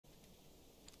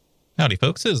Howdy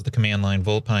folks, this is the Command Line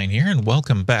Volpine here, and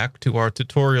welcome back to our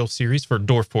tutorial series for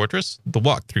Dwarf Fortress. The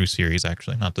walkthrough series,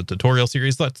 actually, not the tutorial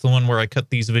series. That's the one where I cut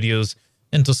these videos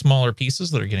into smaller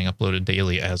pieces that are getting uploaded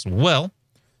daily as well.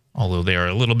 Although they are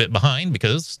a little bit behind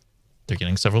because they're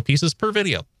getting several pieces per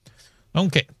video.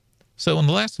 Okay, so in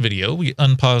the last video, we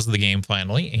unpaused the game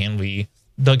finally, and we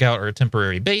dug out our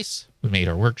temporary base. We made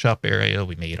our workshop area,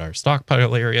 we made our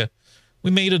stockpile area,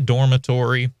 we made a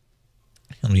dormitory,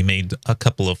 and we made a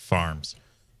couple of farms.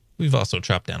 We've also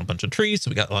chopped down a bunch of trees, so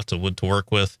we got lots of wood to work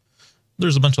with.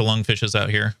 There's a bunch of lungfishes out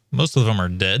here. Most of them are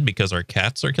dead because our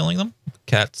cats are killing them.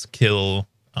 Cats kill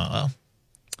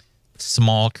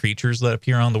small creatures that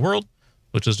appear on the world,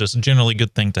 which is just a generally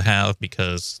good thing to have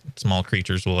because small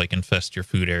creatures will like infest your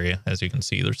food area. As you can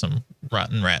see, there's some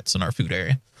rotten rats in our food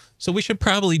area. So we should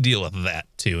probably deal with that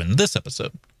too in this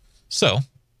episode. So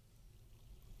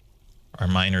our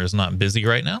miner is not busy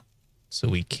right now, so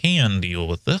we can deal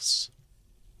with this.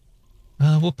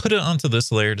 We'll put it onto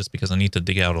this layer just because I need to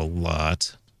dig out a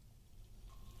lot.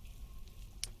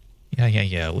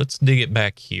 Yeah. Let's dig it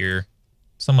back here.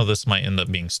 Some of this might end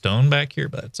up being stone back here,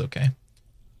 but it's okay.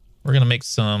 We're going to make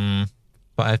some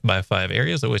 5x5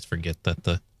 areas. I always forget that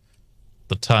the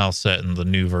tile set in the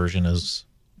new version is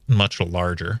much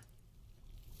larger.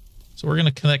 So we're going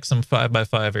to connect some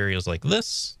 5x5 areas like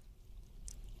this.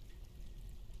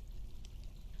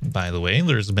 By the way,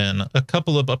 there's been a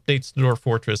couple of updates to Dwarf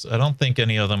Fortress. I don't think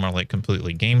any of them are like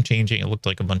completely game-changing. It looked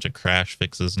like a bunch of crash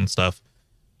fixes and stuff.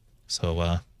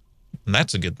 So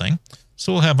that's a good thing.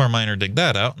 So we'll have our miner dig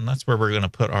that out, and that's where we're going to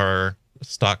put our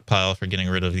stockpile for getting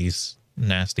rid of these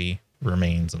nasty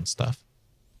remains and stuff.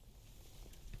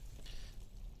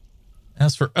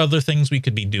 As for other things we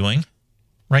could be doing,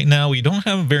 right now we don't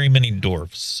have very many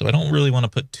dwarfs, so I don't really want to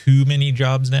put too many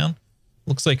jobs down.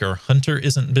 Looks like our hunter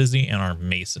isn't busy and our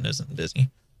mason isn't busy.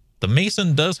 The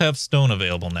mason does have stone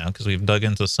available now because we've dug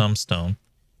into some stone.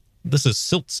 This is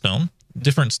siltstone.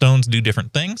 Different stones do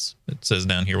different things. It says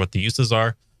down here what the uses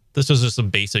are. This is just a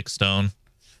basic stone.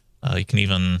 You can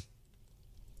even...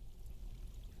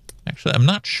 Actually, I'm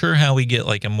not sure how we get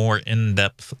like a more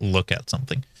in-depth look at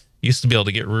something. Used to be able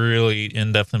to get really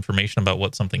in-depth information about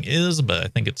what something is, but I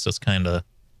think it's just kind of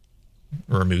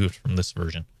removed from this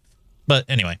version. But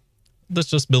anyway, this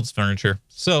just builds furniture.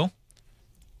 So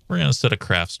we're going to set a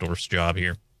craft store's job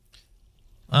here.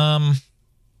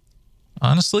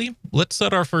 Honestly, let's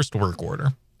set our first work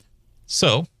order.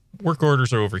 So work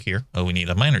orders are over here. Oh, we need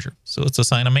a manager. So let's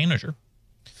assign a manager.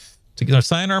 To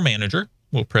assign our manager,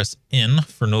 we'll press N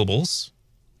for nobles.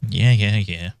 Yeah.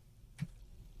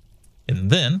 And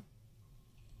then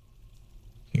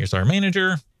here's our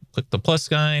manager. Click the plus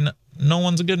sign. No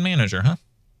one's a good manager, huh?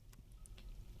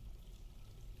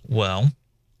 Well,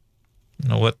 you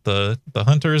know what? The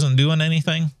hunter isn't doing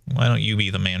anything. Why don't you be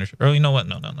the manager? Oh, you know what?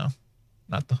 No.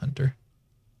 Not the hunter.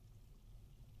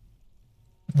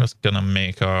 I'm just going to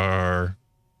make our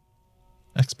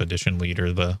expedition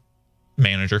leader the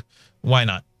manager. Why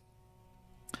not?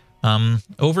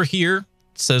 Over here,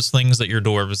 it says things that your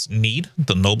dwarves need.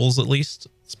 The nobles, at least,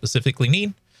 specifically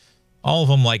need. All of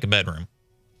them like a bedroom.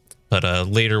 But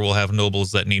later we'll have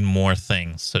nobles that need more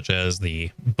things, such as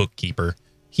the bookkeeper.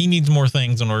 He needs more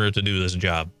things in order to do this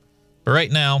job. But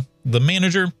right now, the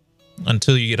manager,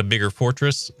 until you get a bigger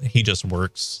fortress, he just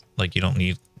works. Like, you don't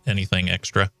need anything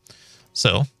extra.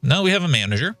 So now we have a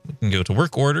manager. We can go to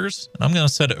work orders. And I'm going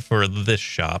to set it for this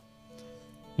shop.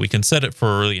 We can set it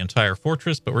for the entire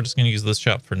fortress, but we're just going to use this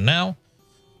shop for now.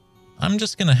 I'm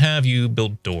just going to have you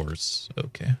build doors.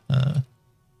 Okay.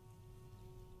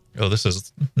 Oh, this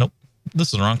is... Nope.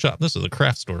 This is the wrong shop. This is a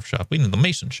craft store shop. We need the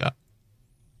mason shop.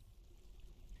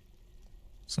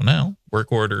 So now,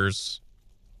 work orders.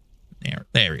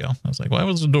 There we go. I was like, why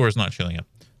was the doors not showing up?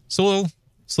 So we'll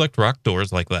select rock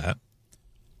doors like that.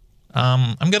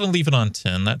 I'm going to leave it on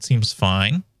 10. That seems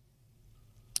fine.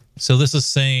 So this is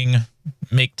saying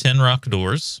make 10 rock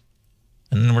doors.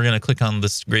 And then we're going to click on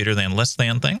this greater than less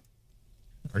than thing.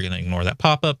 We're going to ignore that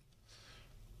pop-up.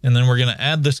 And then we're going to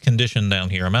add this condition down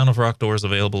here. Amount of rock doors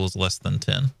available is less than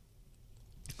 10.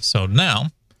 So now,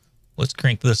 let's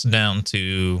crank this down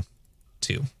to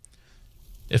 2.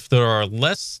 If there are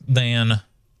less than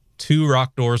 2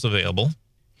 rock doors available,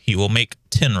 he will make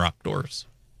 10 rock doors.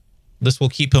 This will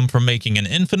keep him from making an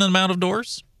infinite amount of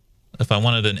doors. If I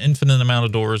wanted an infinite amount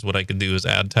of doors, what I could do is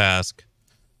add task,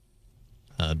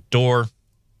 door.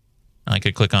 I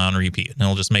could click on repeat, and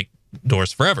it'll just make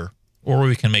doors forever. Or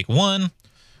we can make 1,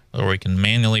 or we can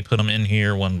manually put them in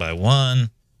here one by one.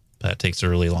 That takes a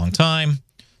really long time.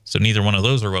 So neither one of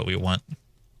those are what we want.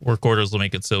 Work orders will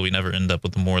make it so we never end up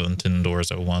with more than 10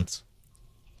 doors at once.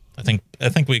 I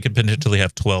think we could potentially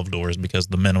have 12 doors because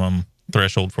the minimum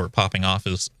threshold for it popping off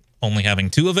is only having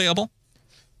 2 available.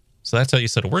 So that's how you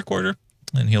set a work order,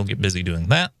 and he'll get busy doing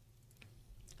that.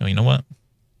 Oh, you know what?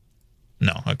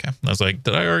 No, okay. I was like,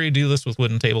 did I already do this with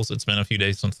wooden tables? It's been a few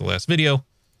days since the last video.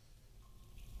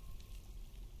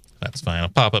 That's fine. A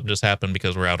pop-up just happened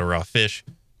because we're out of raw fish.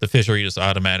 The fishery just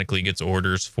automatically gets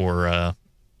orders for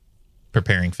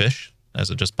preparing fish, as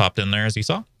it just popped in there, as you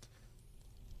saw.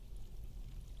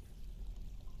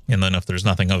 And then if there's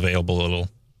nothing available,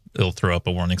 it'll throw up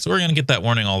a warning. So we're going to get that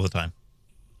warning all the time.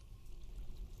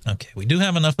 Okay, we do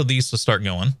have enough of these to start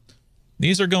going.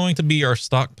 These are going to be our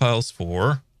stockpiles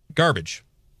for garbage.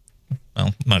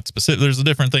 Well, not specific. There's a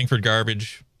different thing for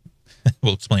garbage.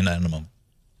 We'll explain that in a moment.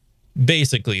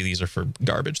 Basically, these are for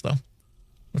garbage, though.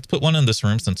 Let's put one in this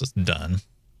room since it's done.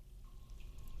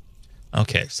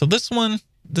 Okay, so this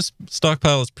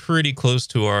stockpile is pretty close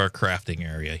to our crafting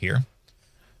area here.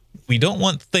 We don't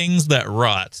want things that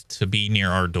rot to be near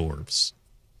our dwarves.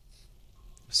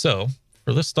 So,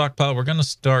 for this stockpile, we're going to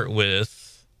start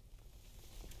with...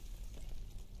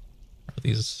 Are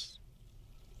these...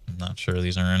 I'm not sure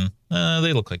these are in...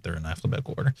 they look like they're in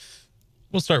alphabetical order.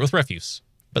 We'll start with refuse,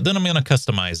 but then I'm going to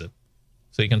customize it.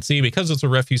 So you can see, because it's a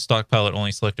refuse stockpile, it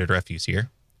only selected refuse here.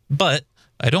 But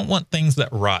I don't want things that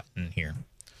rot in here.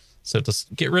 So to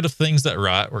get rid of things that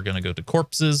rot, we're going to go to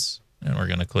corpses, and we're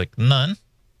going to click none.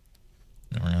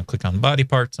 And we're going to click on body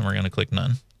parts, and we're going to click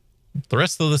none. The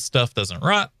rest of this stuff doesn't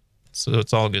rot, so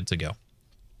it's all good to go.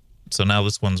 So now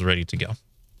this one's ready to go.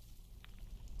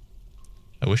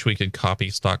 I wish we could copy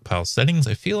stockpile settings.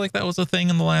 I feel like that was a thing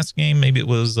in the last game. Maybe it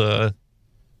was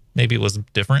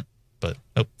different, but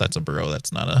oh, that's a burrow.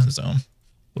 That's not a zone.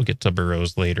 We'll get to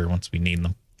burrows later once we need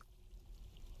them.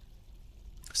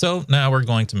 So now we're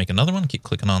going to make another one. Keep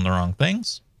clicking on the wrong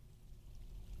things.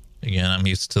 Again, I'm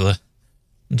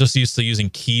just used to using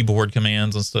keyboard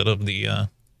commands instead of the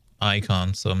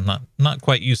icon, so I'm not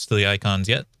quite used to the icons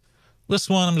yet. This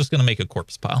one, I'm just going to make a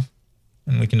corpse pile,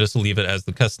 and we can just leave it as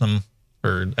the custom,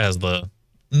 or as the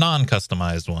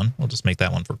non-customized one. We'll just make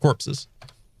that one for corpses.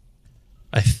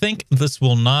 I think this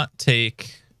will not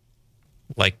take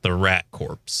like the rat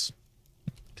corpse,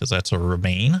 because that's a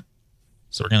remain.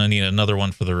 So we're going to need another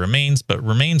one for the remains, but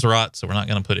remains rot, so we're not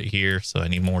going to put it here, so I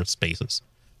need more spaces.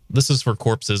 This is for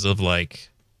corpses of like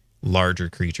larger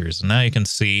creatures. And now you can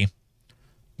see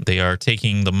they are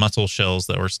taking the mussel shells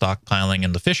that we're stockpiling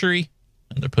in the fishery,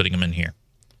 and they're putting them in here.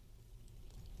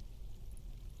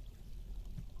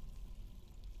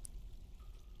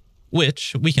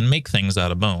 Which we can make things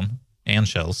out of bone and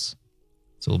shells.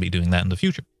 So we'll be doing that in the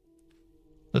future.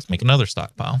 Let's make another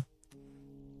stockpile.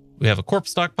 We have a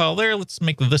corpse stockpile there. Let's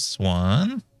make this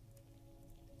one.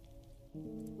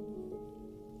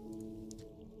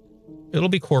 It'll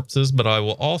be corpses, but I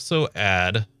will also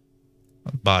add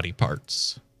body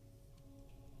parts.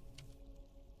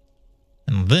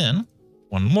 And then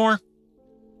one more.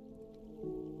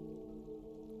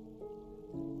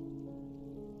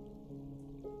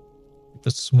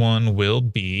 This one will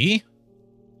be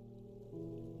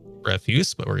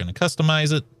refuse, but we're going to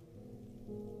customize it.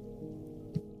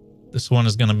 This one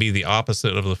is going to be the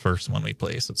opposite of the first one we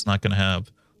placed. It's not going to have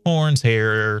horns,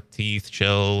 hair, teeth,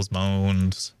 shells,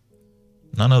 bones,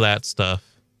 none of that stuff.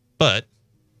 But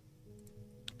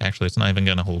actually, it's not even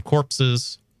going to hold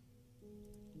corpses.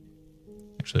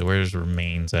 Actually, where's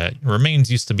remains at?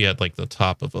 Remains used to be at like the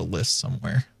top of a list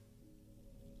somewhere.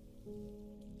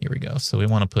 Here we go. So we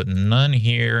want to put none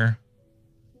here,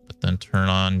 but then turn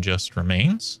on just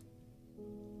remains.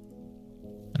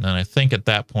 And then I think at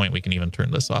that point we can even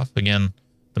turn this off. Again,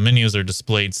 the menus are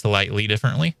displayed slightly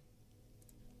differently.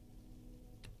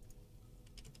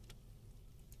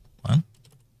 Come on.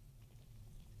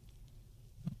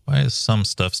 Why is some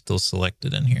stuff still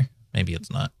selected in here? Maybe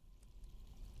it's not.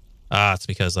 Ah, it's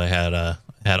because I had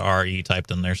RE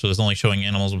typed in there, so it's only showing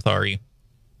animals with RE.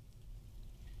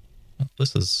 Oh,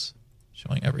 this is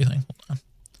showing everything. Hold on.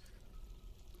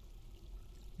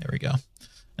 There we go.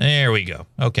 There we go.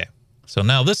 Okay. So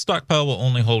now this stockpile will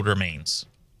only hold remains,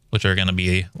 which are going to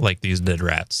be like these dead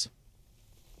rats,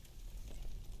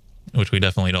 which we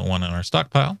definitely don't want in our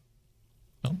stockpile.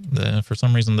 Oh, for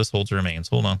some reason, this holds remains.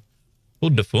 Hold on.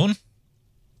 Hold the phone.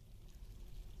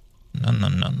 No, no,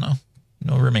 no, no.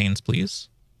 No remains, please.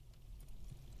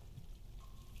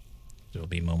 There'll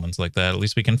be moments like that. At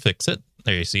least we can fix it.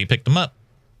 There you see, he picked them up.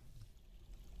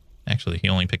 Actually, he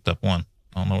only picked up one.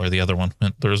 I don't know where the other one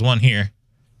went. There's one here.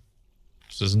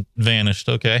 Just vanished.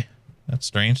 Okay. That's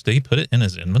strange. Did he put it in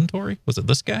his inventory? Was it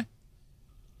this guy?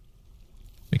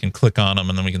 We can click on him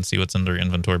and then we can see what's in their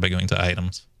inventory by going to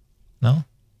items. No?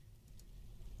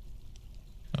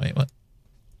 Wait, what?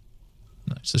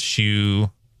 That's a shoe.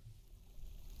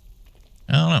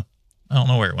 I don't know. I don't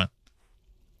know where it went.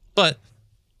 But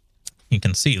you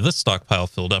can see this stockpile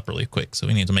filled up really quick, so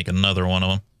we need to make another one of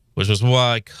them, which is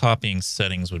why copying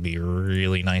settings would be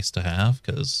really nice to have,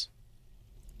 because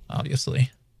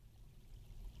obviously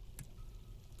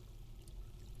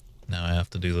now I have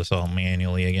to do this all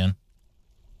manually again.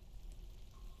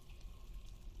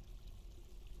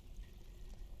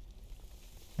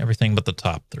 Everything but the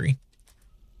top three.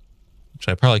 Which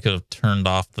I probably could have turned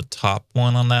off the top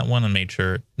one on that one and made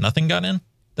sure nothing got in.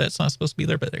 That's not supposed to be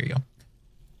there, but there you go.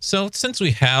 So since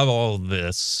we have all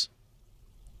this,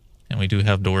 and we do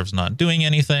have dwarves not doing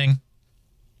anything,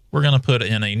 we're going to put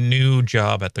in a new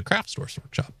job at the craft stores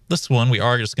workshop. This one we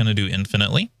are just going to do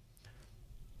infinitely.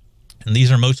 And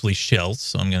these are mostly shells,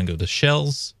 so I'm going to go to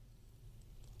shells.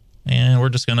 And we're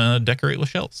just going to decorate with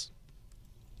shells.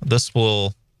 The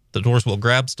dwarves will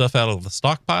grab stuff out of the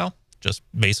stockpile, just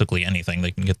basically anything they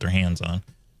can get their hands on.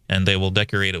 And they will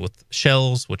decorate it with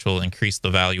shells, which will increase the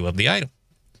value of the item.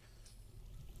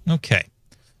 Okay.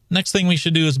 Next thing we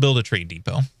should do is build a trade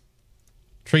depot.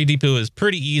 Trade depot is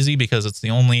pretty easy because it's the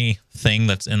only thing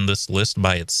that's in this list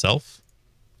by itself.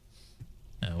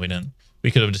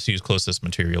 We could have just used closest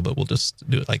material, but we'll just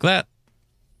do it like that.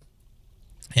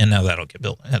 And now that'll get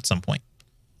built at some point.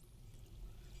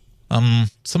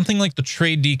 Something like the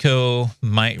trade depot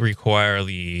might require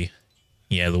the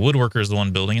woodworker is the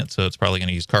one building it, so it's probably going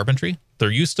to use carpentry. There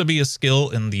used to be a skill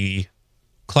in the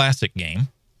classic game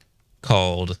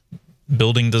called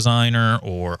building designer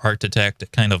or architect.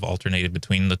 It kind of alternated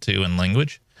between the two in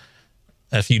language.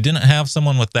 If you didn't have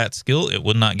someone with that skill, it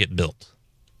would not get built.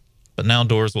 But now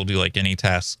doors will do like any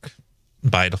task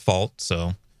by default,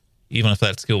 so even if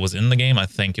that skill was in the game, I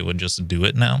think it would just do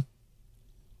it now.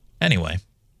 Anyway,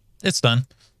 it's done.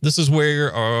 This is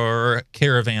where our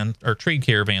trade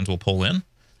caravans will pull in.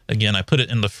 Again, I put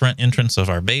it in the front entrance of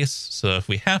our base, so if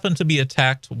we happen to be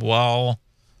attacked while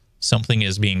something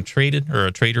is being traded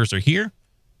or traders are here,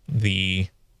 the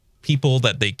people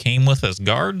that they came with as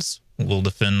guards will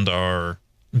defend our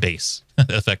base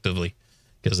effectively,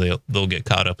 because they'll get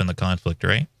caught up in the conflict,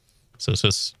 right? So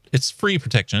it's free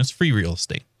protection. It's free real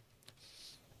estate.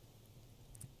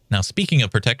 Now, speaking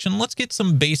of protection, let's get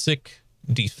some basic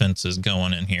defenses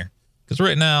going in here, because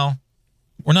right now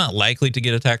we're not likely to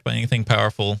get attacked by anything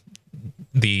powerful.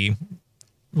 The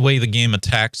way the game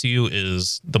attacks you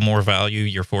is the more value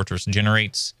your fortress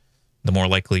generates, the more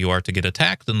likely you are to get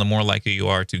attacked, and the more likely you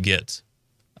are to get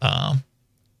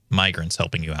migrants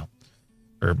helping you out,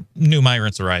 or new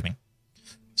migrants arriving.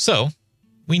 So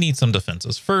we need some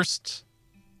defenses. First,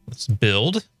 let's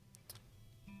build,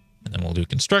 and then we'll do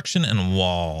construction and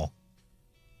wall.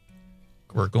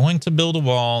 We're going to build a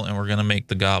wall, and we're going to make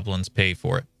the goblins pay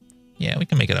for it. Yeah, we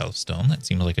can make it out of stone. That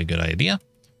seems like a good idea.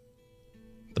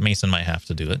 The mason might have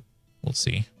to do it. We'll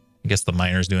see. I guess the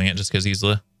miner's doing it just because he's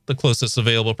the closest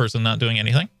available person not doing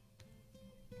anything.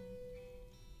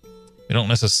 We don't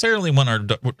necessarily want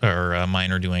our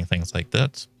miner doing things like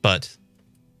that, but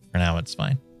for now it's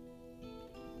fine.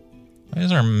 Why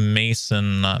is our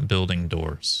mason not building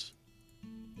doors?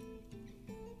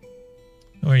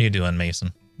 What are you doing,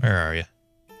 mason? Where are you?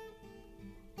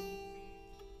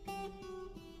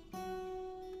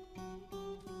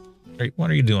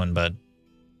 What are you doing, bud?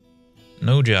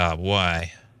 No job.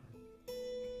 Why?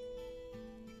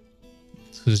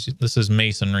 This is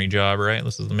masonry job, right?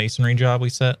 This is the masonry job we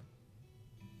set.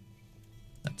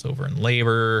 That's over in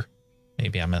labor.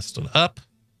 Maybe I messed it up.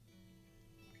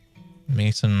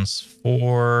 Masons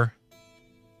 4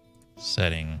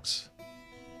 settings.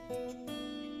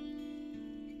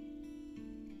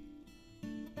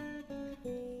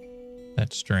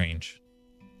 That's strange.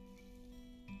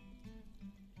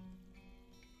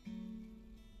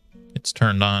 It's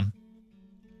turned on.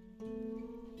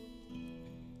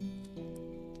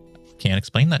 Can't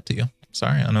explain that to you.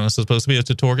 Sorry, I know this is supposed to be a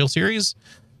tutorial series.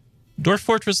 Dwarf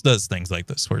Fortress does things like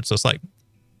this, where it's just like,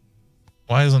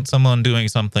 why isn't someone doing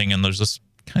something and there's just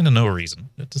kind of no reason?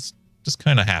 It just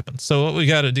kind of happens. So what we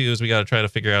got to do is we got to try to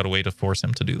figure out a way to force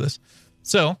him to do this.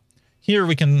 So here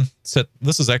we can set,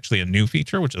 this is actually a new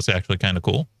feature, which is actually kind of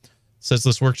cool. It says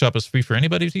this workshop is free for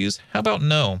anybody to use. How about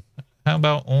no? How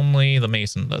about only the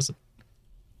mason does it?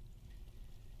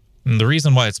 And the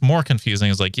reason why it's more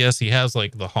confusing is like, yes, he has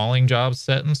like the hauling jobs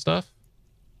set and stuff,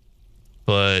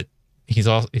 but he's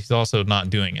also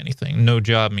not doing anything. No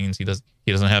job means he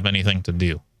doesn't have anything to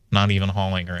do, not even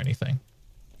hauling or anything.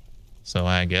 So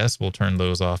I guess we'll turn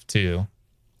those off too.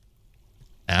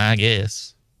 I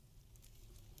guess.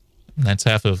 And that's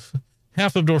half of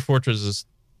Dwarf Fortress is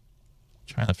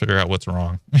trying to figure out what's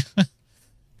wrong.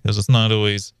 because it's not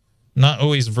always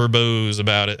verbose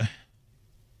about it.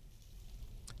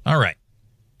 All right.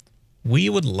 We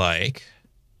would like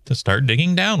to start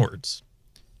digging downwards.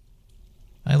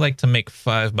 I like to make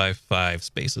 5 by 5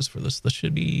 spaces for this. This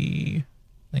should be,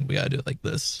 I think we gotta do it like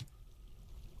this.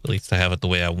 At least I have it the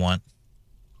way I want.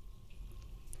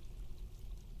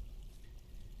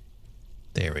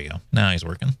 There we go. Now he's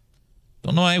working.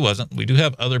 Don't know why he wasn't. We do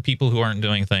have other people who aren't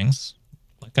doing things.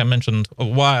 Like I mentioned a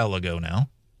while ago now,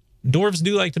 dwarves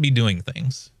do like to be doing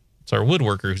things. It's our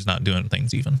woodworker who's not doing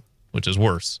things even, which is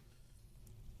worse.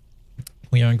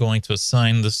 We are going to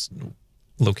assign this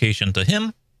location to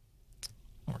him.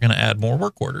 We're going to add more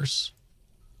work orders.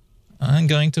 I'm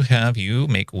going to have you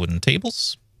make wooden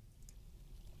tables.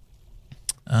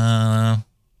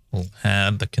 We'll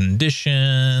add the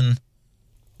condition,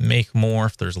 make more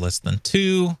if there's less than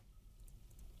 2.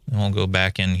 And we'll go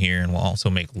back in here and we'll also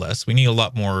make less. We need a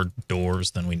lot more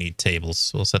doors than we need tables.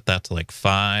 So we'll set that to like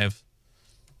 5.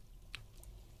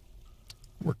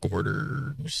 Work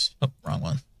orders. Oh, wrong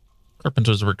one.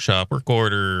 Carpenter's workshop, work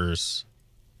orders.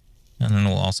 And then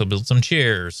we'll also build some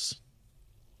chairs.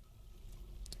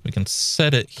 We can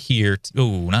set it here.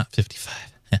 Oh, not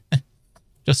 55.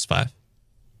 Just 5.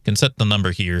 We can set the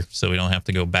number here so we don't have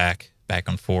to go back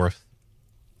and forth.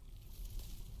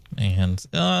 And,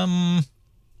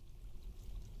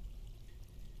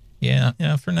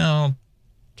 yeah, for now,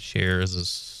 chairs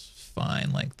is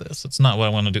fine like this. It's not what I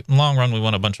want to do. In the long run, we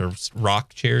want a bunch of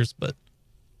rock chairs, but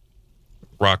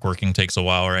rock working takes a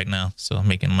while right now, so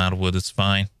making them out of wood is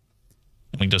fine.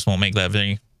 And we just won't make that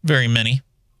very many.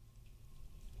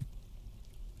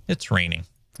 It's raining.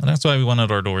 And that's why we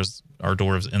wanted our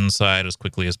dwarves inside as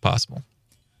quickly as possible.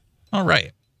 All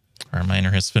right. Our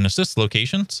miner has finished this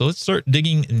location, so let's start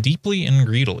digging deeply and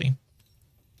greedily.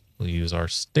 We'll use our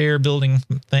stair building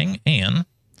thing, and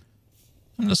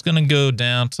I'm just going to go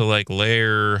down to like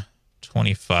layer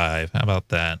 25. How about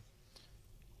that?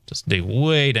 Just dig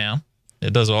way down.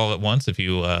 It does it all at once if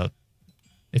you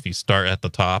start at the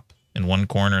top in one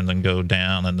corner and then go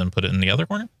down and then put it in the other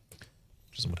corner,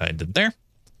 which is what I did there.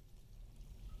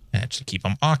 That should keep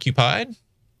them occupied.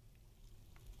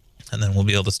 And then we'll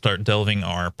be able to start delving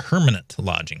our permanent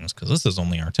lodgings, because this is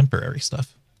only our temporary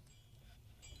stuff.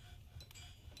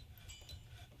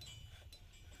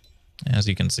 As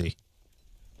you can see,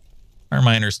 our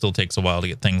miner still takes a while to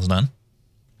get things done.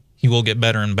 He will get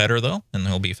better and better, though, and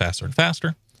he'll be faster and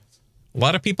faster. A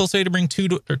lot of people say to bring two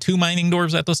mining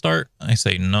dwarves at the start. I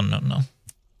say, no.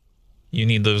 You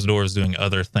need those dwarves doing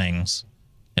other things.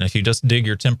 And if you just dig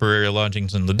your temporary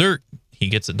lodgings in the dirt, he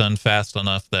gets it done fast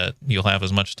enough that you'll have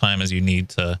as much time as you need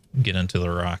to get into the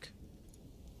rock.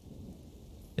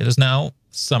 It is now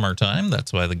summertime.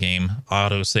 That's why the game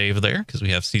auto-save there, because we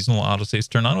have seasonal autosaves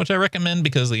turned on, which I recommend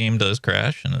because the game does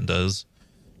crash, and it does,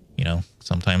 you know,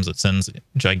 sometimes it sends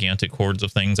gigantic hordes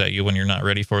of things at you when you're not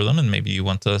ready for them, and maybe you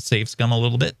want to save scum a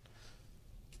little bit.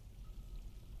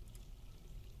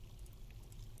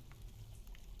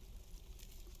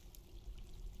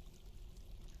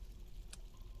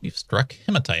 We've struck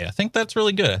hematite. I think that's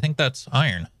really good. I think that's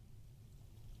iron.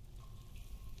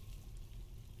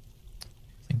 I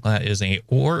think that is a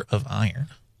ore of iron,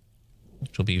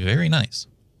 which will be very nice.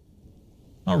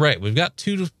 All right, we've got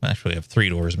actually we have 3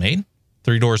 doors made.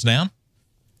 3 doors down.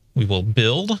 We will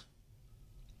build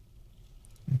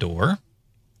door,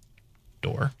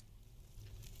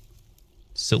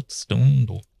 siltstone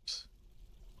doors.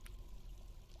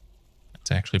 It's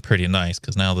actually pretty nice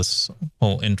because now this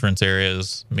whole entrance area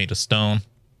is made of stone.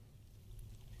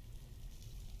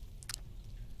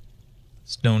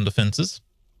 Stone defenses.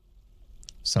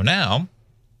 So now,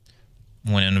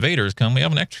 when invaders come, we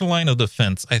have an extra line of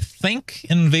defense. I think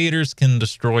invaders can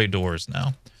destroy doors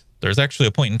now. There's actually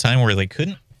a point in time where they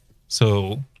couldn't.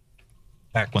 So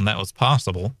back when that was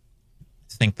possible,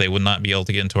 I think they would not be able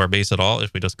to get into our base at all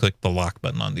if we just click the lock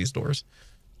button on these doors.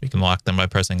 We can lock them by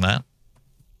pressing that.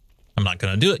 I'm not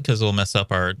going to do it because it'll mess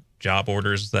up our job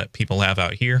orders that people have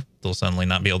out here. They'll suddenly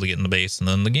not be able to get in the base, and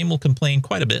then the game will complain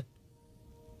quite a bit.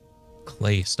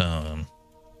 Claystone.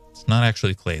 It's not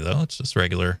actually clay, though. It's just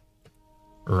regular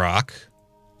rock.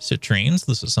 Citrines.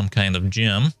 This is some kind of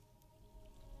gem.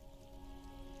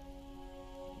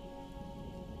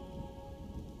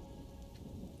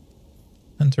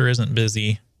 Hunter isn't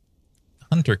busy.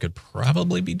 Hunter could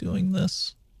probably be doing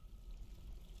this.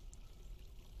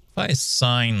 If I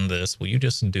assign this, will you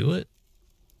just do it?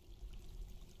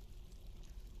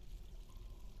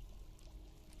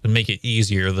 To make it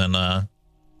easier than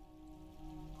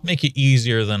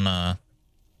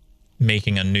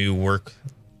making a new work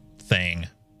thing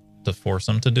to force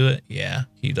him to do it. Yeah,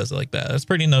 he does it like that. That's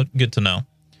pretty good to know.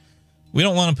 We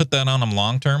don't want to put that on him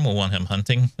long term. We'll want him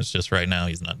hunting. It's just right now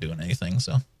he's not doing anything,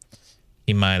 so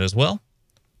he might as well.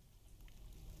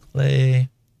 Clay.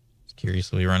 Just curious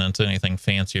if we run into anything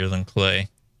fancier than clay.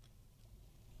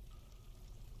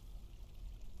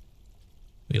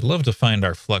 We'd love to find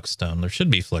our flexstone. There should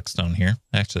be flexstone here.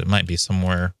 Actually, it might be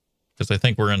somewhere, because I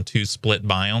think we're in 2 split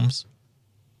biomes.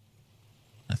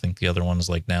 I think the other one's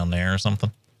like down there or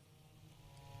something.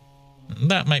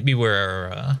 That might be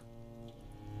where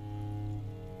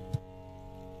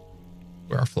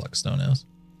our flexstone is.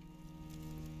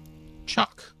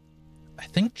 Chalk. I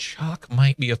think chalk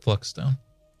might be a flexstone.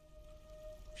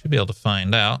 Should be able to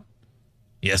find out.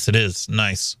 Yes, it is.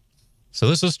 Nice. So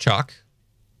this is chalk.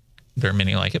 There are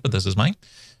many like it, but this is mine.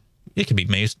 It can be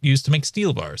used to make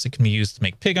steel bars. It can be used to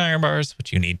make pig iron bars,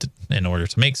 which you need in order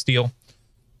to make steel.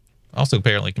 Also,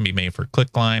 apparently, can be made for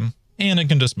click climb, and it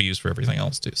can just be used for everything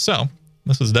else too. So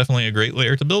this is definitely a great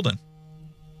layer to build in.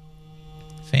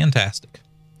 Fantastic.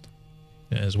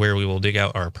 This is where we will dig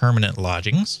out our permanent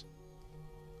lodgings.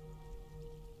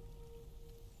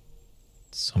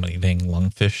 So many dang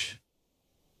lungfish.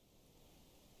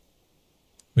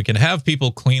 We can have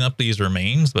people clean up these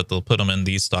remains, but they'll put them in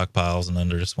these stockpiles, and then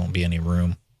there just won't be any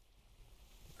room.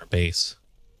 Our base.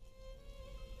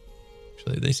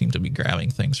 Actually, they seem to be grabbing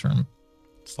things from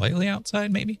slightly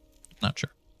outside, maybe? Not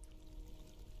sure.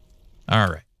 All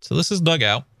right, so this is dug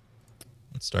out.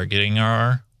 Let's start getting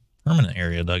our permanent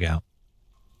area dug out.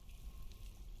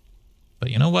 But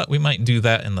you know what? We might do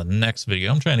that in the next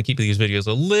video. I'm trying to keep these videos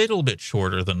a little bit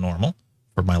shorter than normal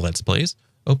for my Let's Plays.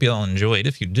 Hope you all enjoyed.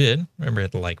 If you did, remember to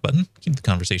hit the like button, keep the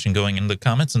conversation going in the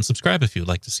comments, and subscribe if you'd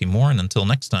like to see more. And until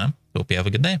next time, hope you have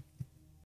a good day.